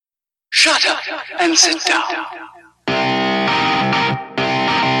Shut up and sit down.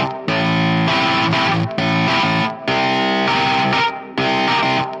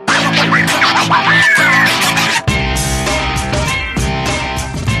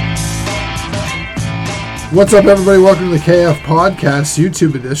 What's up, everybody? Welcome to the KF Podcast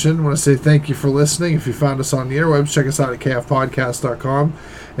YouTube edition. I want to say thank you for listening. If you found us on the interwebs, check us out at kfpodcast.com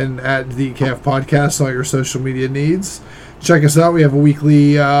and at the KF Podcast, all your social media needs. Check us out. We have a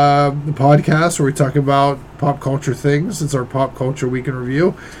weekly podcast where we talk about pop culture things. It's our Pop Culture Week in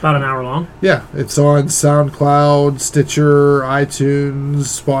Review. About an hour long. Yeah, it's on SoundCloud, Stitcher,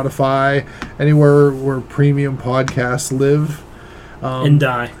 iTunes, Spotify, anywhere where premium podcasts live. And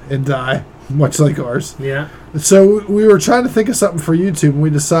die. Much like ours. Yeah. So we were trying to think of something for YouTube, and we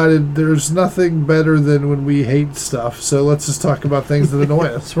decided there's nothing better than when we hate stuff. So let's just talk about things that annoy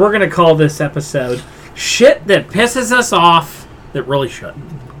us. So we're going to call this episode Shit That Pisses Us Off That Really Shouldn't.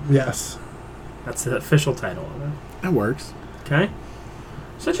 Yes. That's the official title of it. That works. Okay?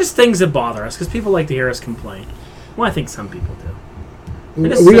 So just things that bother us, because people like to hear us complain. Well, I think some people do.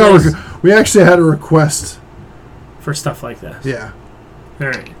 We actually had a request. For stuff like this. Yeah. All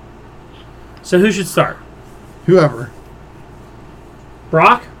right. So who should start? Whoever.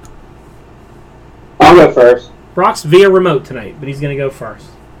 Brock? I'll go first. Brock's via remote tonight, but he's going to go first.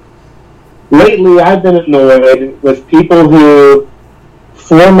 Lately, I've been annoyed with people who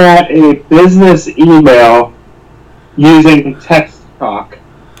format a business email using text talk.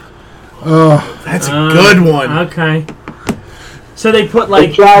 Oh, that's a good one. Okay. So they put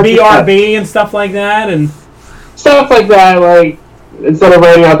like BRB and stuff like that, and stuff like that. Like instead of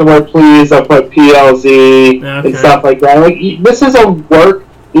writing out the word please, I'll put PLZ and stuff like that. Like this is a work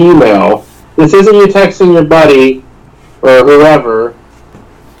email. This isn't you texting your buddy or whoever.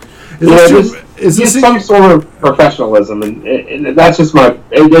 Is this some sort of professionalism, and that's just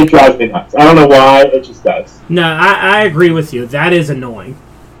it drives me nuts. I don't know why, it just does. No, I agree with you. That is annoying.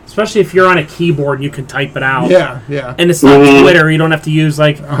 Especially if you're on a keyboard and you can type it out. Yeah. And it's not Twitter, you don't have to use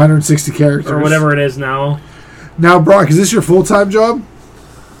like 160 characters. Or whatever it is now. Now, Brock, is this your full-time job?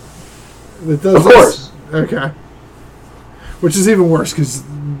 Of course. Okay. Which is even worse because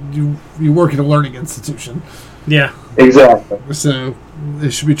you work in a learning institution. Yeah. Exactly. So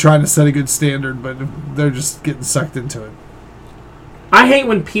they should be trying to set a good standard, but they're just getting sucked into it. I hate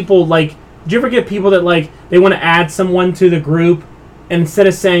when people, like, do you ever get people that, like, they want to add someone to the group, and instead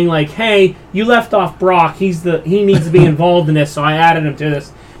of saying, like, hey, you left off Brock, he needs to be involved in this, so I added him to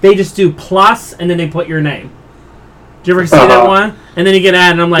this, they just do plus, and then they put your name. Do you ever see that one? And then you get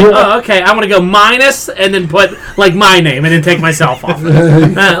added, and I'm like, oh, okay, I want to go minus, and then put, like, my name, and then take myself off.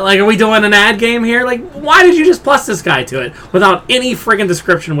 Like, are we doing an ad game here? Like, why did you just plus this guy to it without any friggin'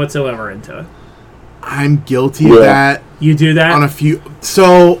 description whatsoever into it? I'm guilty of that. You do that? On a few.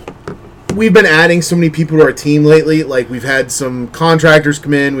 So, we've been adding so many people to our team lately. Like, we've had some contractors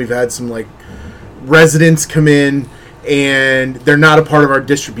come in. We've had some, like, residents come in, and they're not a part of our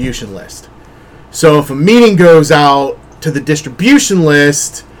distribution list. So if a meeting goes out to the distribution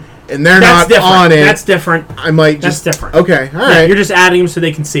list and they're not on it... That's different. I might just... That's different. Okay, all right. You're just adding them so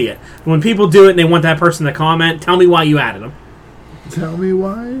they can see it. When people do it and they want that person to comment, tell me why you added them. Tell me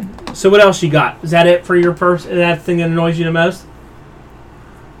why? So what else you got? Is that it for your person? That thing that annoys you the most?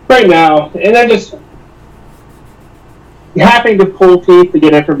 Right now. And then just having to pull teeth to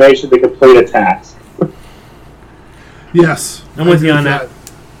get information to complete a task. Yes. I'm with you on that.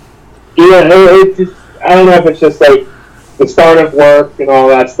 Yeah, I don't know if it's just like the start of work and all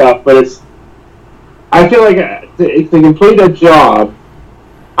that stuff, but I feel like to complete a job,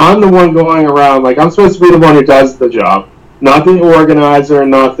 I'm the one going around, like I'm supposed to be the one who does the job, not the organizer,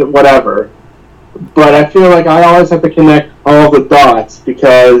 not the whatever. But I feel like I always have to connect all the dots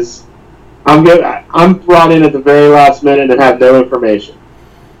because I'm brought in at the very last minute and have no information.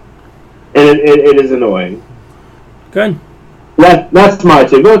 And it is annoying. Good. That's my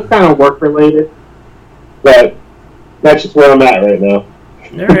tip. It's kind of work related, but that's just where I'm at right now.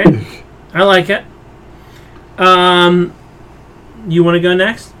 All right, I like it. You want to go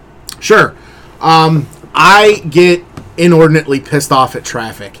next? Sure. I get inordinately pissed off at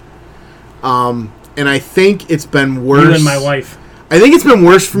traffic, and I think it's been worse. You and my wife. I think it's been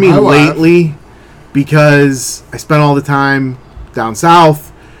worse for me lately because I spent all the time down south,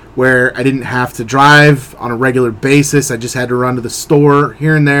 where I didn't have to drive on a regular basis. I just had to run to the store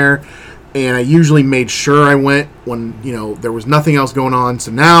here and there, and I usually made sure I went when, there was nothing else going on.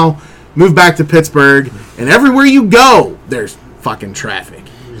 So now, moved back to Pittsburgh, and everywhere you go, there's fucking traffic.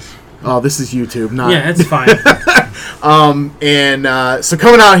 Oh, this is YouTube, not... Yeah, it's fine. So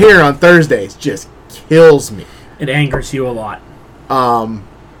coming out here on Thursdays just kills me. It angers you a lot.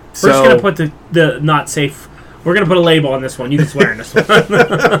 We're just gonna put the not safe. We're gonna put a label on this one. You can swear in this one.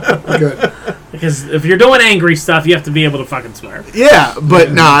 Good. Because if you're doing angry stuff, you have to be able to fucking swear. Yeah, but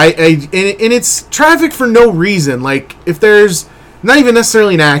and it's traffic for no reason. Like, if there's not even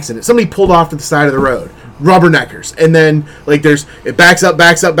necessarily an accident, somebody pulled off to the side of the road, rubberneckers, and then like it backs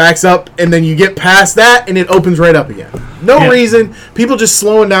up, and then you get past that, and it opens right up again. No reason. People just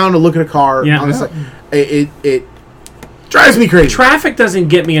slowing down to look at a car. Yeah. Honestly, it drives me crazy. Traffic doesn't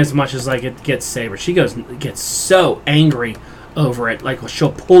get me as much as like it gets Saber. She gets so angry over it. Like,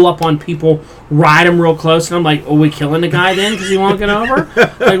 she'll pull up on people, ride them real close, and I'm like, are we killing the guy then because he won't get over?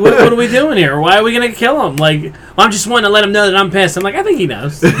 Like, what are we doing here? Why are we going to kill him? Like, I'm just wanting to let him know that I'm pissed. I'm like, I think he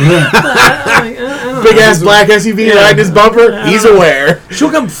knows. Big ass black SUV riding his bumper. He's aware.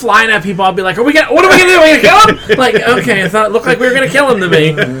 She'll come flying at people. I'll be like, what are we going to do? Are we going to kill him? Like, okay, I thought it looked like we were going to kill him to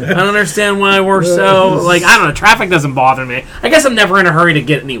me. I don't understand why we're so, like, I don't know. Traffic doesn't bother me. I guess I'm never in a hurry to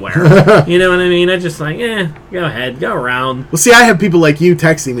get anywhere. You know what I mean? I just like, go ahead, go around. Well, see, I have people like you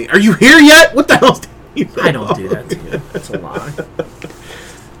texting me, are you here yet? What the hell's I don't do that to you. That's a lie.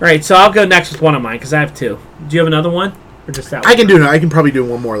 All right, so I'll go next with one of mine because I have two. Do you have another one? Or just that one? I can do it. I can probably do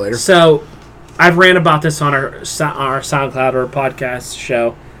one more later. So, I've ran about this on our SoundCloud or podcast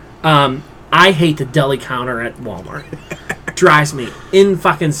show. I hate the deli counter at Walmart. Drives me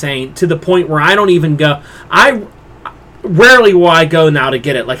fucking insane to the point where I don't even go. Rarely will I go now to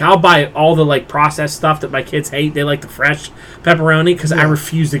get it. Like, I'll buy all the like processed stuff that my kids hate. They like the fresh pepperoni because I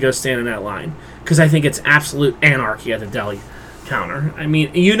refuse to go stand in that line because I think it's absolute anarchy at the deli counter. I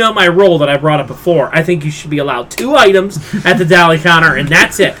mean, you know my rule that I brought up before. I think you should be allowed 2 items at the deli counter, and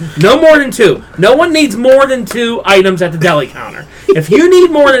that's it. No more than 2. No one needs more than 2 items at the deli counter. If you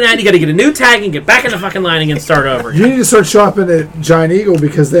need more than that, you got to get a new tag and get back in the fucking line again and start over. You need to start shopping at Giant Eagle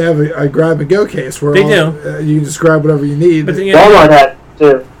because they have a grab and go case where they you can just grab whatever you need. But Walmart had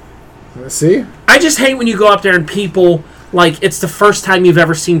too. See? I just hate when you go up there and people, like, it's the first time you've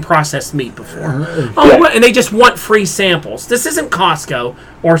ever seen processed meat before. And they just want free samples. This isn't Costco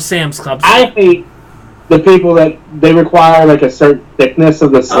or Sam's Club. I hate the people that they require like a certain thickness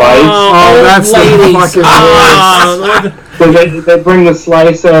of the slice. Oh, that's ladies. the fucking They bring the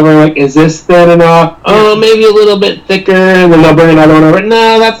slice over, like, is this thin enough? Oh, maybe a little bit thicker, and then they'll bring another one over.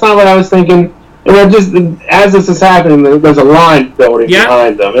 No, that's not what I was thinking. And then just as this is happening, there's a line building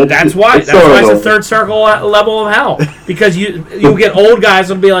behind them. That's why it's a third circle level of hell. Because you get old guys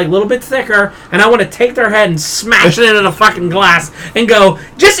that'll be like a little bit thicker, and I want to take their head and smash it into the fucking glass and go,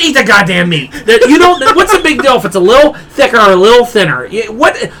 just eat the goddamn meat. You don't. What's the big deal if it's a little thicker or a little thinner?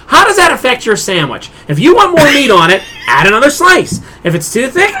 How does that affect your sandwich? If you want more meat on it, add another slice. If it's too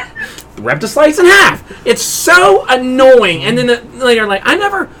thick, rip the slice in half. It's so annoying. And then later, like,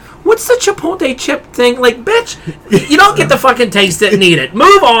 what's the Chipotle chip thing? Like, bitch, you don't get to fucking taste it and eat it.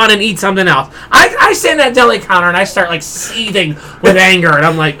 Move on and eat something else. I stand at that deli counter and I start, like, seething with anger. And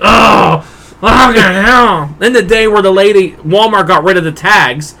I'm like, oh, God. Then the day where Walmart got rid of the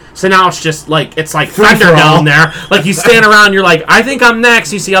tags, so now it's just, like, it's like Thunderdome there. Like, you stand around, you're like, I think I'm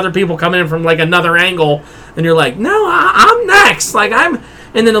next. You see other people coming in from, like, another angle. And you're like, no, I'm next. Like, And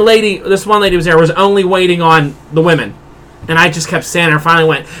then this one lady was there, was only waiting on the women. And I just kept standing there and finally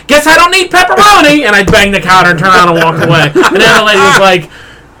went, guess I don't need pepperoni! And I banged the counter and turned around and walked away. And then the lady was like,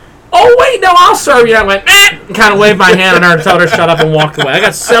 oh, wait, no, I'll serve you. And I went, and kind of waved my hand at her and told her to shut up and walked away. I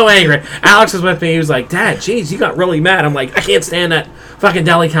got so angry. Alex was with me. He was like, Dad, jeez, you got really mad. I'm like, I can't stand that fucking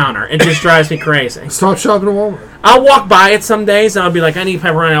deli counter. It just drives me crazy. Stop shopping at Walmart. I'll walk by it some days and I'll be like, I need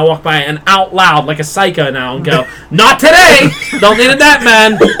pepperoni. I'll walk by it and out loud like a psycho now and go, not today. Don't need it that,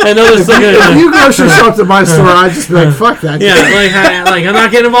 man. And they'll just look at If you grocery shopped at my store, I'd just be like, fuck that. Yeah, like I'm not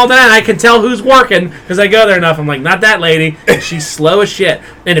getting involved in that. I can tell who's working because I go there enough. I'm like, not that lady. She's slow as shit.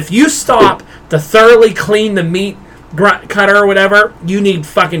 And if you stop to thoroughly clean the meat cutter or whatever, you need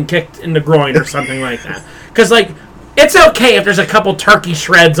fucking kicked in the groin or something like that. Because, like, it's okay if there's a couple turkey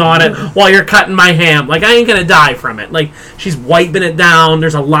shreds on it while you're cutting my ham. Like, I ain't gonna die from it. Like, she's wiping it down.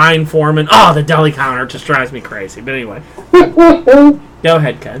 There's a line forming. Oh, the deli counter just drives me crazy. But anyway. Go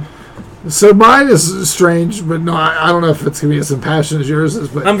ahead, Ken. So mine is strange, but no, I don't know if it's going to be as impassioned as yours is.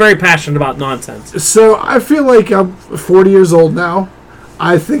 But I'm very passionate about nonsense. So I feel like I'm 40 years old now.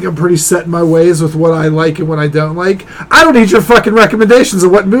 I think I'm pretty set in my ways with what I like and what I don't like. I don't need your fucking recommendations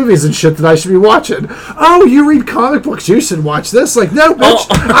of what movies and shit that I should be watching. Oh, you read comic books, you should watch this. Like, no, bitch.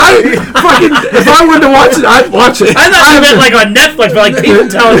 If I wanted to watch it, I'd watch it. I thought you meant like on Netflix, but like people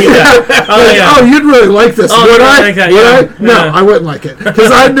telling you that. Oh, you'd really like this. Would I? Like that, Would I? No, I wouldn't like it. Because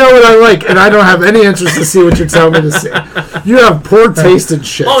I know what I like, and I don't have any interest to see what you're telling me to see. You have poor taste in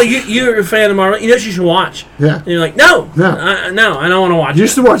shit. Oh, you're a fan of Marvel. You know what you should watch. Yeah. And you're like, no, I don't want to watch watch. You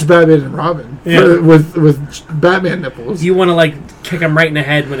used to watch Batman and Robin with Batman nipples. You want to like kick him right in the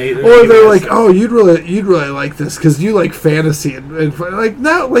head when they. Or they're like, oh, you'd really like this because you like fantasy and like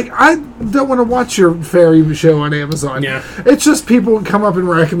no, like I don't want to watch your fairy show on Amazon. Yeah. It's just people come up and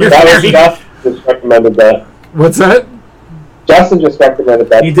recommend. Justin just recommended that. What's that? Justin just recommended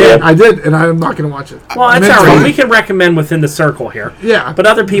that. You did. I did, and I'm not going to watch it. Well, that's all right. We can recommend within the circle here. Yeah. But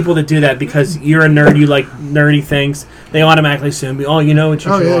other people that do that because you're a nerd, you like nerdy things, they automatically assume, oh, you know what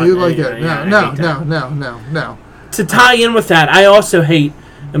you Oh should yeah, want. you like it? Yeah, I hate that. No. To tie in with that, I also hate,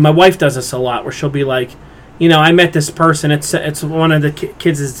 and my wife does this a lot, where she'll be like, you know, I met this person. It's one of the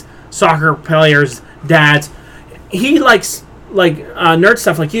kids' soccer players' dads. He likes nerd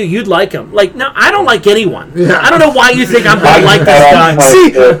stuff like you. You'd like him. Like, no, I don't like anyone. Yeah. I don't know why you think I'm gonna like this guy. See,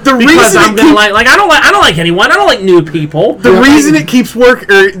 the Because reason I'm gonna like I don't like anyone. I don't like new people. the reason it keeps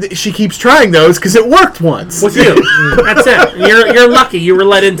she keeps trying though is because it worked once. With you, that's it. You're lucky you were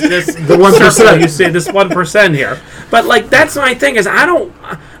let into this. The 1%. You see this 1% here, but like that's my thing is I don't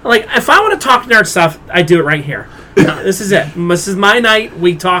like if I want to talk nerd stuff, I do it right here. This is it. This is my night.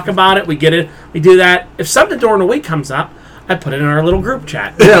 We talk about it. We get it. We do that. If something during the week comes up, I put it in our little group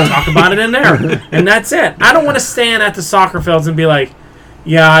chat. We talk about it in there, and that's it. I don't want to stand at the soccer fields and be like,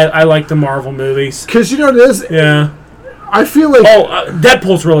 "Yeah, I like the Marvel movies." Because you know what it is. Yeah. I feel like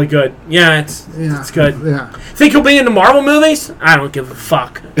Deadpool's really good. Yeah, it's good. Yeah. Think he'll be in the Marvel movies? I don't give a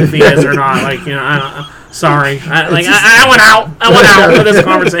fuck if he is or not. Like, you know, I don't. Sorry. I went out. I went out for this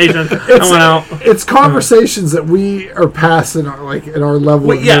conversation. I went out. It's conversations that we are past in our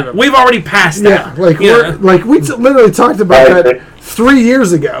level. Of Yeah, we've already passed that. Yeah, like we literally talked about that 3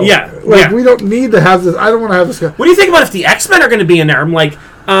 years ago. Yeah, we don't need to have this. I don't want to have this. What do you think about if the X-Men are going to be in there? I'm like,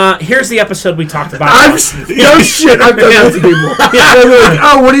 here's the episode we talked about. No shit. I've done that to people. They're like,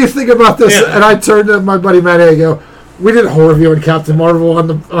 oh, what do you think about this? Yeah. And I turned to my buddy Matt and I go, we did a whole review on Captain Marvel on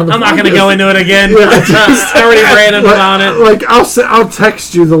the. I'm not going to go into it again. Yeah, I already ranted about it. Like I'll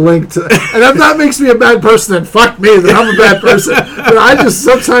text you the link to, and if that makes me a bad person, then fuck me. Then I'm a bad person. But I just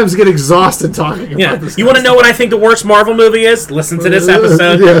sometimes get exhausted talking about this. You want to know what I think the worst Marvel movie is? Listen to this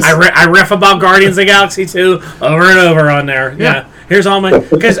episode. Yes. I riff about Guardians of the Galaxy 2 over and over on there. Yeah. Here's all my...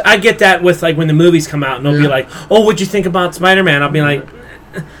 Because I get that with, like, when the movies come out, and they'll be like, oh, what'd you think about Spider-Man? I'll be like...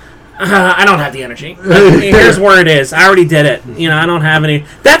 I don't have the energy. Here's where it is. I already did it. You know, I don't have any.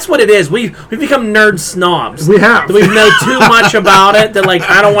 That's what it is. We've become nerd snobs. We have. We know too much about it that like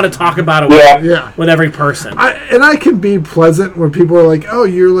I don't want to talk about it with every person. I can be pleasant when people are like, "Oh,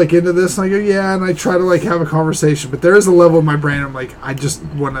 you're like into this," and I go, "Yeah," and I try to like have a conversation. But there is a level in my brain I'm like, I just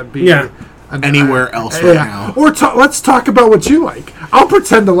want to be anywhere else right now. Or let's talk about what you like. I'll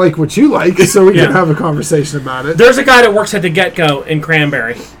pretend to like what you like so we can have a conversation about it. There's a guy that works at the Get-Go in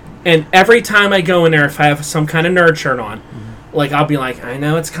Cranberry. And every time I go in there, if I have some kind of nerd shirt on, like, I'll be like, I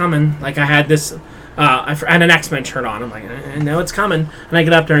know it's coming. Like, I had this, I had an X-Men shirt on. I'm like, I know it's coming. And I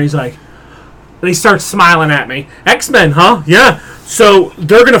get up there, and he's like, and he starts smiling at me. X-Men, huh? Yeah. So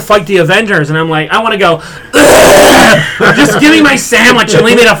they're going to fight the Avengers. And I'm like, I want to go, just give me my sandwich and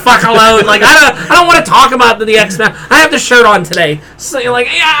leave me the fuck alone. Like, I don't want to talk about the X-Men. I have the shirt on today. So you're like,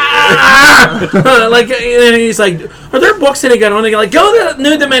 yeah. Like, and he's like, are there books that he got on? They go, like, go to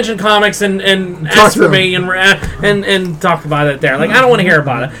New Dimension Comics and ask for me and talk about it there. Like, I don't want to hear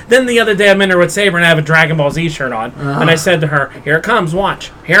about it. Then the other day I'm in there with Saber and I have a Dragon Ball Z shirt on. And I said to her, here it comes,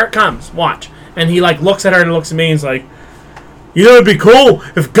 watch. Here it comes, watch. And he, like, looks at her and looks at me and he's like, you know, it'd be cool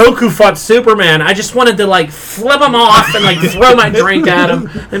if Goku fought Superman. I just wanted to, like, flip him off and, like, throw my drink at him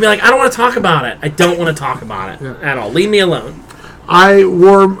and be like, I don't want to talk about it. I don't want to talk about it at all. Leave me alone. I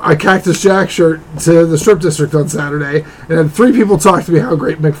wore a Cactus Jack shirt to the strip district on Saturday, and had 3 people talk to me how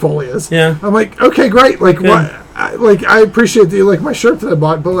great Mick Foley is. Yeah. I'm like, okay, great. Like, what? I appreciate that you like my shirt that I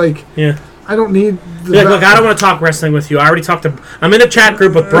bought, but, like, I don't need... Look, I don't want to talk wrestling with you. I already talked to... I'm in a chat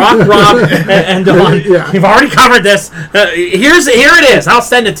group with Brock, Rob, and Don. You've already covered this. Here it is. I'll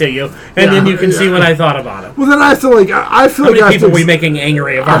send it to you, and then you can see what I thought about it. Well, then I have to, like... I feel how like many people are we making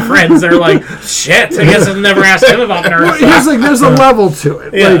angry of our friends? They're like, shit, I guess I've never asked him about nerds. Well, here's like, there's a level to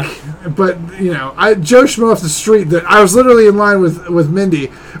it. Like, but, you know, Joe Schmo off the street, that I was literally in line with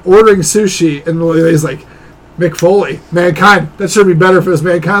Mindy ordering sushi, and he's like, Mick Foley, Mankind. That should be better if it was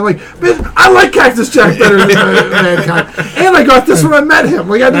Mankind. Like, man, I like Cactus Jack better than Mankind. And I got this when I met him.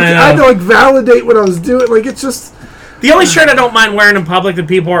 Like, I had to like validate what I was doing. Like, it's just... The only shirt I don't mind wearing in public that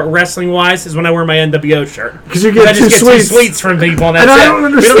people are wrestling-wise is when I wear my NWO shirt. Because you get 2 sweets. 2 sweets from people, and that's and I it. don't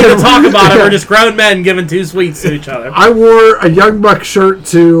understand. We don't even talk about it. We're just grown men giving 2 sweets to each other. I wore a Young Buck shirt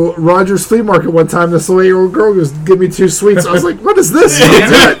to Rogers Flea Market one time. This little 8-year-old girl goes, give me 2 sweets. I was like, what is this?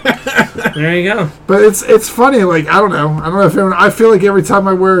 There you go. But it's funny. Like I don't know if everyone, I feel like every time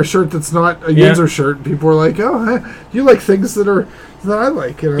I wear a shirt that's not a Yinzer shirt, people are like, "Oh, hey, you like things that I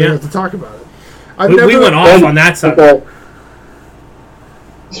like," and I have to talk about it. We went off on that side.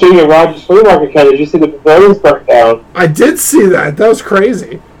 Speaking of Rogers Flea Market, did you see the pavilions burnt down? I did see that. That was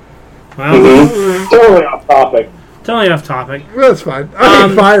crazy. Wow. Totally off topic. Totally off topic. Well, that's fine. I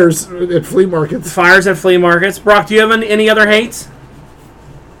mean, fires at flea markets. Fires at flea markets. Brock, do you have any other hates?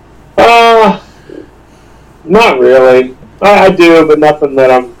 Not really. I do, but nothing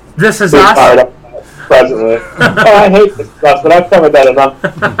that I'm This Is tired Us? of presently. I hate this stuff, but I've covered that enough.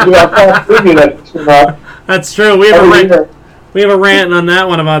 That's true. We have a rant on that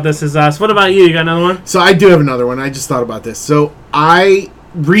one about This Is Us. What about you? You got another one? So I do have another one. I just thought about this. So I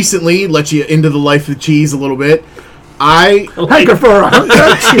recently, let you into the life of cheese a little bit. I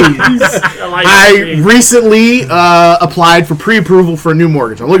recently applied for pre-approval for a new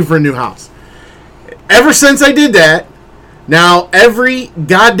mortgage. I'm looking for a new house. Ever since I did that, now every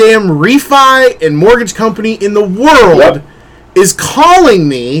goddamn refi and mortgage company in the world is calling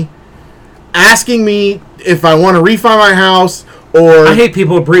me, asking me if I want to refi my house or... I hate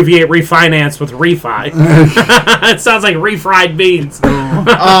people abbreviate refinance with refi. It sounds like refried beans.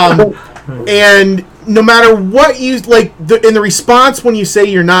 And no matter what you... Like, in the response when you say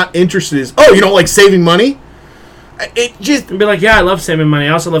you're not interested is, oh, you don't like saving money? It just... And be like, yeah, I love saving money. I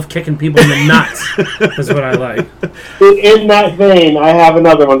also love kicking people in the nuts. That's what I like. In that vein, I have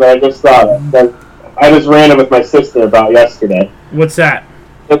another one that I just thought of. That I just ran it with my sister about yesterday. What's that?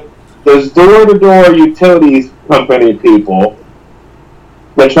 There's door-to-door utilities company people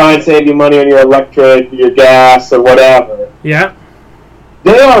that try and save you money on your electric, your gas, or whatever. Yeah.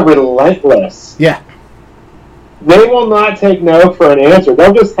 They are relentless. Yeah. They will not take no for an answer.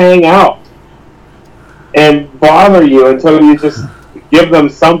 They'll just hang out and bother you until you just give them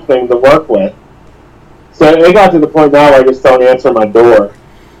something to work with. So it got to the point now where I just don't answer my door.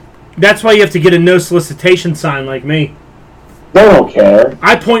 That's why you have to get a no solicitation sign like me. They don't care.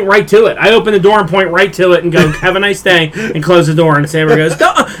 I point right to it. I open the door and point right to it and go, have a nice day, and close the door. And Samara goes,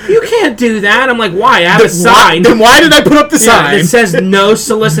 you can't do that. I'm like, why? I have a sign. Then why did I put up the sign? It says no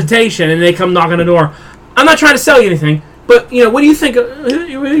solicitation, and they come knock on the door. I'm not trying to sell you anything, but, what do you think?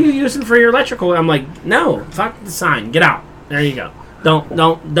 Who are you using for your electrical? I'm like, no, fuck the sign. Get out. There you go.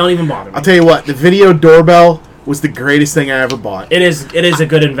 Don't even bother me. I'll tell you what, the video doorbell was the greatest thing I ever bought. It is a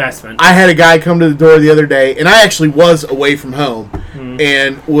good investment. I had a guy come to the door the other day, and I actually was away from home,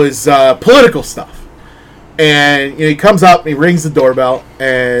 and was political stuff. And he comes up, and he rings the doorbell,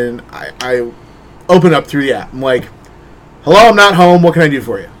 and I open up through the app. I'm like, hello, I'm not home. What can I do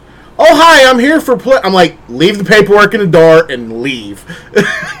for you? Oh, hi, I'm here for... I'm like, leave the paperwork in the door and leave. But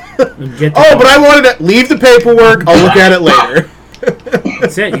I wanted to leave the paperwork. I'll look at it later.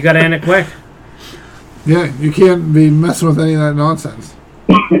 That's it. You got to end it quick. Yeah, you can't be messing with any of that nonsense.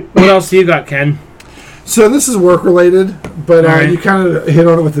 What else do you got, Ken? So this is work related, but All right. you kind of hit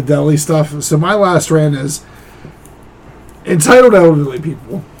on it with the deli stuff. So my last rant is entitled elderly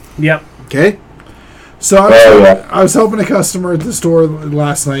people. Yep. Okay. So I was helping a customer at the store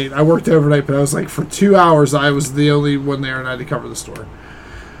last night. I worked overnight, but I was like, for 2 hours, I was the only one there, and I had to cover the store.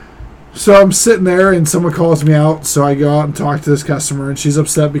 So I'm sitting there, and someone calls me out. So I go out and talk to this customer, and she's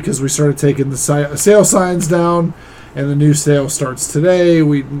upset because we started taking the sale signs down, and the new sale starts today,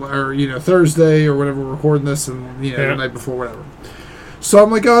 Thursday or whatever. We're recording this, and the night before, whatever. So I'm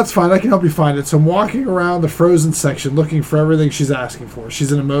like, oh, it's fine. I can help you find it. So I'm walking around the frozen section looking for everything she's asking for.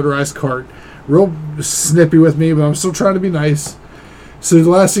 She's in a motorized cart, real snippy with me, but I'm still trying to be nice. So the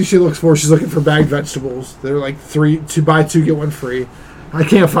last thing she looks for, she's looking for bagged vegetables. They're like 2 buy 2 get 1 free. I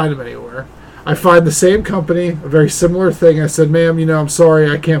can't find them anywhere. I find the same company, a very similar thing. I said, ma'am, I'm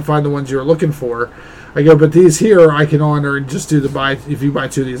sorry, I can't find the ones you were looking for. I go, but these here I can honor and just do the buy. If you buy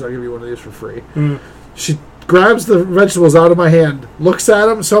 2 of these, I'll give you 1 of these for free. She grabs the vegetables out of my hand, looks at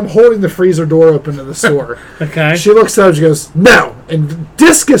them. So I'm holding the freezer door open to the store. Okay. She looks at them, she goes, no, and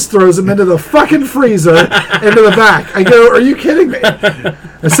discus throws them into the fucking freezer into the back. I go, are you kidding me?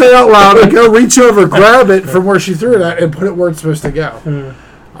 I say it out loud. I go reach over, grab it from where she threw it at, and put it where it's supposed to go.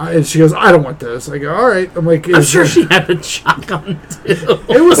 And she goes, I don't want those. I go, all right. I'm like, I'm sure she had a shotgun too.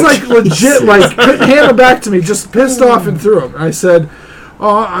 It was like legit, like couldn't hand them back to me, just pissed off and threw them. And I said,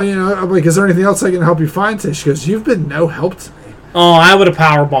 I'm like, is there anything else I can help you find today? She goes, you've been no help to me. Oh, I would have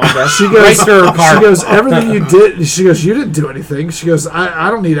powerbombed her. She goes, she goes, everything you did. She goes, you didn't do anything. She goes, I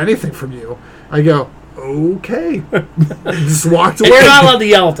don't need anything from you. I go, okay. Just walked away. And you're not allowed to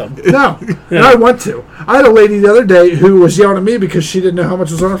yell at them. No, and I want to. I had a lady the other day who was yelling at me because she didn't know how much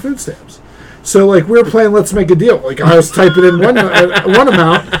was on her food stamps. So like we were playing Let's Make a Deal. Like I was typing in one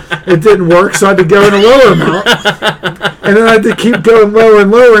amount, it didn't work, so I had to go in a lower amount, and then I had to keep going lower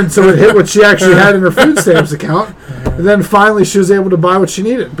and lower until it hit what she actually had in her food stamps account, and then finally she was able to buy what she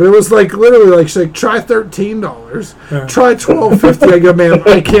needed. But it was like literally like she's like, try $13, try $12.50. I go, man,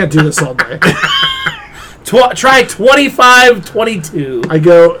 I can't do this all day. Try 25.22. I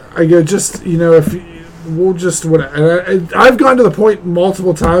go, just if we'll just whatever. And I've gone to the point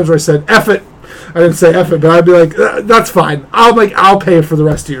multiple times where I said, F it. I didn't say F it, but I'd be like, that's fine. I'll pay for the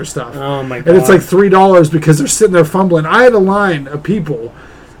rest of your stuff. Oh my god! And it's like $3 because they're sitting there fumbling. I had a line of people,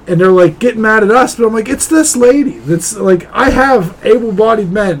 and they're like getting mad at us, but I'm like, it's this lady that's like, I have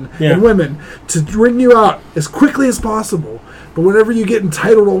able-bodied men and women to bring you out as quickly as possible. But whenever you get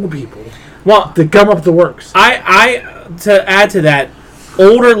entitled old people, they come up the works. I to add to that,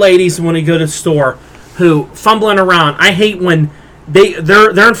 older ladies when they go to the store who fumbling around. I hate when they're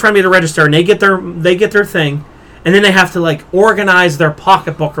in front of me at the register and they get their thing, and then they have to like organize their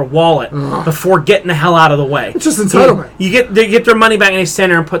pocketbook or wallet before getting the hell out of the way. It's just entitlement. They get their money back and they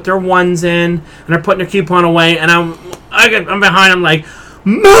stand there and put their ones in and they're putting their coupon away, and I'm behind them like,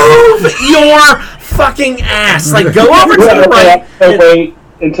 move your fucking ass, like go over to the right. Wait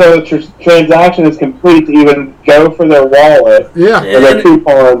until the transaction is complete to even go for their wallet or their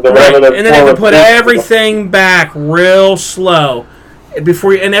coupons or whatever. And then they have to put everything back real slow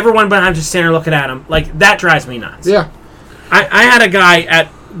before and everyone behind just standing there looking at them. Like, that drives me nuts. Yeah. I had a guy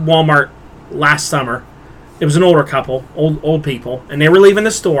at Walmart last summer. It was an older couple, old people, and they were leaving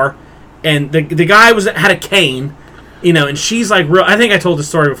the store, and the guy had a cane, and she's like real. I think I told the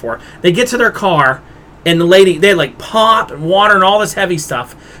story before. They get to their car, and the lady, they had like pop and water and all this heavy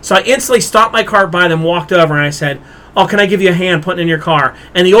stuff. So I instantly stopped my cart by them, walked over, and I said, oh, can I give you a hand putting it in your car?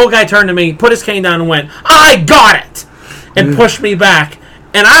 And the old guy turned to me, put his cane down, and went, I got it! And pushed me back.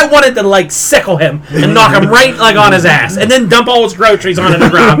 And I wanted to like sickle him and knock him right like on his ass, and then dump all his groceries onto the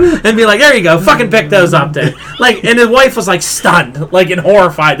ground and be like, there you go, fucking pick those up, dude. Like, and his wife was like stunned, like, and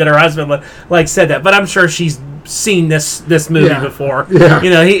horrified that her husband like said that. But I'm sure she's seen this movie before. Yeah.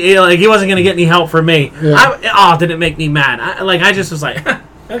 He wasn't gonna get any help from me. Yeah. Did it make me mad? I just was like,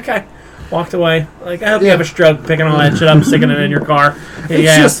 okay. Walked away. Like, I hope you have a stroke picking all that shit up and sticking it in your car. It's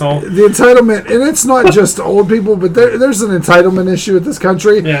just asshole. The entitlement, and it's not just old people, but there's an entitlement issue with this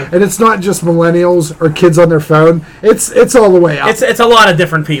country, and it's not just millennials or kids on their phone. It's all the way up. It's a lot of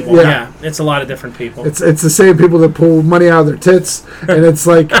different people. Yeah, it's a lot of different people. It's the same people that pull money out of their tits, and it's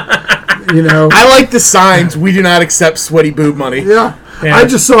like, I like the signs. We do not accept sweaty boob money. Yeah. I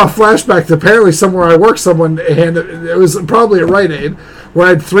just saw a flashback to apparently somewhere I work, someone handed, it was probably a Rite Aid, where I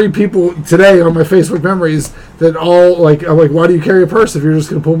had 3 people today on my Facebook memories that all, like, I'm like, why do you carry a purse if you're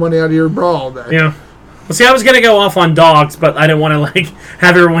just going to pull money out of your bra all day? Yeah. Well, see, I was going to go off on dogs, but I didn't want to, like,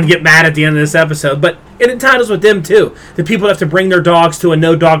 have everyone get mad at the end of this episode. But it entitles with them, too. The people have to bring their dogs to a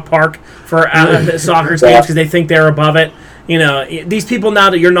no-dog park for soccer games because they think they're above it. These people now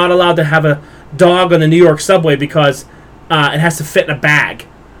that you're not allowed to have a dog on the New York subway because it has to fit in a bag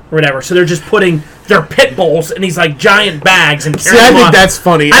or whatever. So they're just putting their pit bulls in these like giant bags and carrying them I think on. that's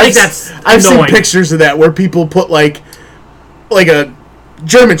funny. I've seen pictures of that where people put like a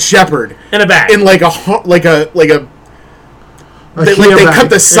German Shepherd in a bag, in they cut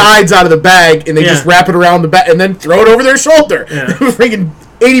the sides out of the bag and they just wrap it around the back and then throw it over their shoulder. Yeah. Freaking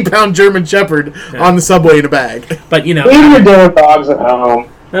 80-pound German Shepherd on the subway in a bag. But leave your damn dogs at home.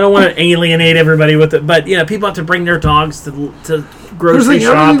 I don't want to alienate everybody with it, but people have to bring their dogs to grocery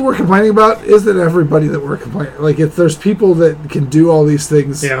shop. Everything we're complaining about isn't everybody that we're complaining. Like, if there's people that can do all these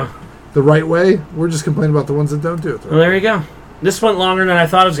things the right way, we're just complaining about the ones that don't do it. Well, there you go. This went longer than I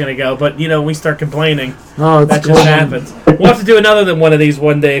thought it was going to go, but we start complaining. Oh, that just happens. We'll have to do another than one of these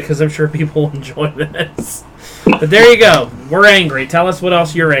one day because I'm sure people will enjoy this. But there you go. We're angry. Tell us what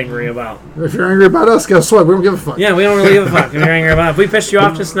else you're angry about. If you're angry about us, guess what? We don't give a fuck. Yeah, we don't really give a fuck. If you're angry about it. If we pissed you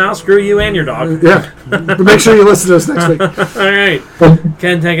off just now, screw you and your dog. Yeah. But make sure you listen to us next week. All right.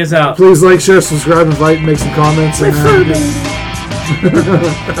 Ken, take us out. Please like, share, subscribe, invite, and make some comments. And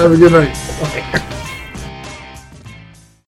have a good night.